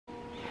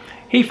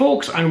Hey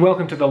folks, and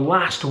welcome to the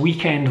last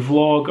weekend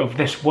vlog of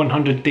this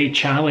 100-day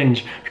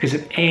challenge, because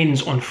it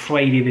ends on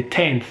Friday the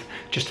 10th,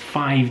 just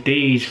 5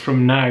 days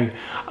from now.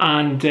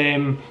 And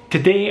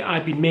today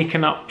I've been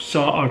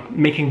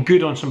making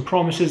good on some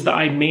promises that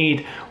I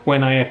made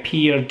when I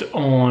appeared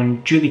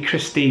on Julie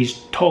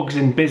Christie's Togs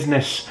in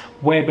Business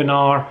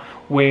webinar,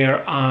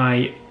 where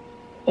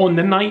on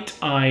the night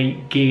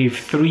I gave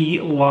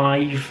 3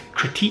 live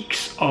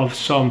critiques of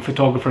some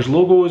photographers'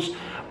 logos.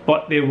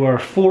 But there were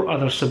 4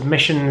 other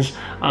submissions,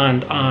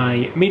 and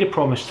I made a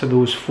promise to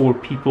those 4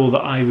 people that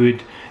I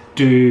would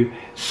do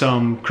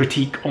some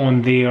critique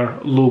on their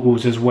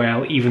logos as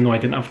well, even though I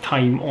didn't have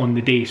time on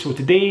the day. So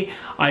today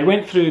I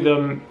went through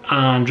them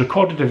and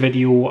recorded a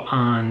video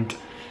and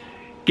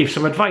gave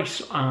some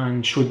advice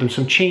and showed them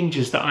some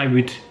changes that I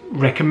would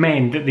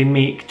recommend that they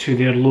make to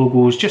their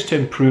logos, just to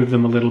improve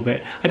them a little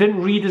bit. I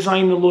didn't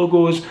redesign the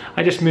logos,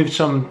 I just moved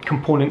some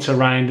components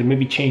around and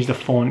maybe changed the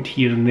font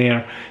here and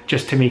there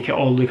just to make it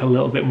all look a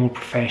little bit more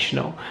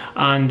professional.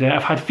 And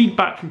I've had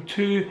feedback from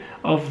 2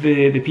 of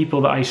the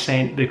people that I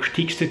sent the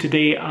critiques to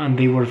today, and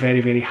they were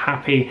very, very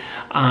happy,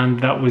 and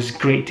that was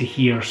great to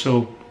hear.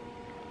 So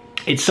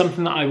it's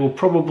something that I will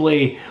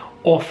probably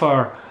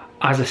offer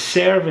as a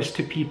service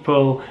to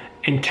people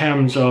in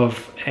terms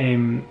of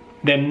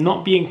them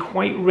not being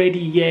quite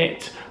ready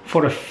yet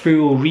for a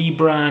full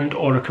rebrand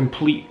or a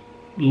complete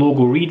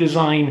logo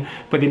redesign,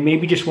 but they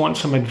maybe just want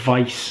some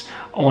advice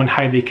on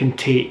how they can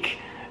take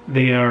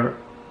their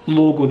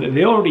logo that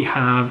they already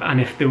have, and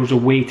if there was a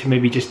way to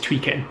maybe just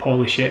tweak it and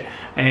polish it,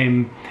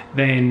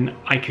 then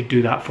I could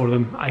do that for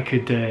them. I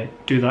could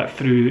do that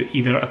through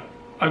either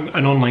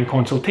an online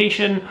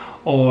consultation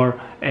or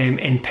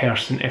in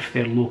person if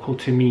they're local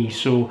to me.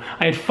 So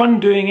I had fun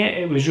doing it.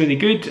 It was really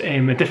good,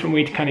 a different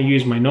way to kind of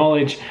use my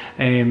knowledge.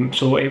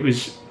 So it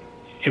was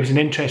an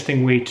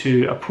interesting way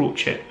to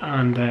approach it,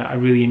 and I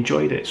really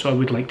enjoyed it. So I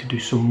would like to do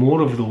some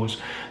more of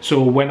those.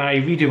 So when I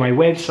redo my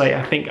website,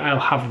 I think I'll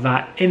have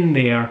that in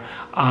there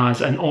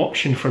as an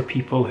option for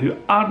people who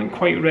aren't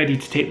quite ready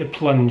to take the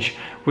plunge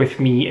with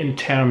me in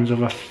terms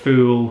of a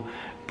full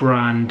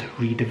brand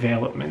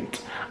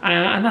redevelopment.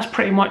 And that's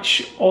pretty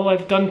much all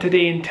I've done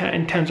today in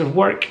terms of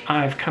work.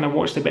 I've kind of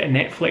watched a bit of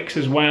Netflix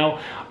as well.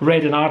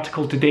 Read an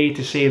article today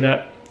to say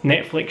that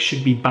Netflix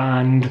should be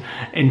banned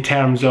in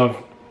terms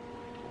of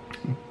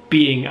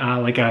being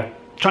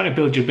trying to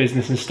build your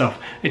business and stuff.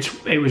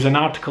 It was an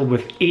article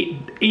with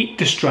eight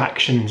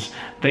distractions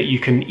that you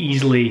can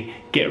easily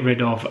get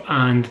rid of,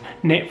 and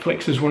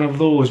Netflix is one of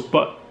those.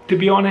 But to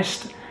be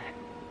honest,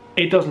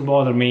 it doesn't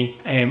bother me.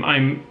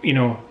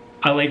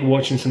 I like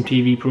watching some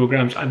TV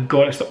programs.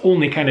 It's the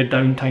only kind of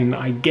downtime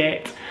that I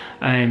get,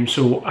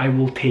 so I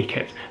will take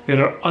it.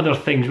 There are other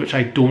things which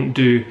I don't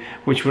do,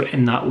 which were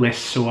in that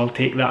list, so I'll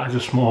take that as a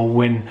small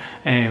win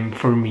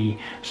for me.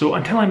 So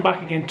until I'm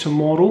back again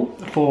tomorrow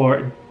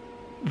for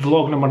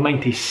vlog number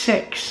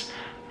 96,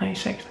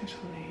 96,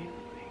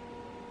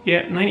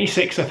 yeah,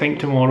 96 I think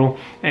tomorrow,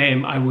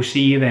 I will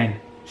see you then.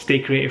 Stay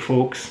creative,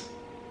 folks.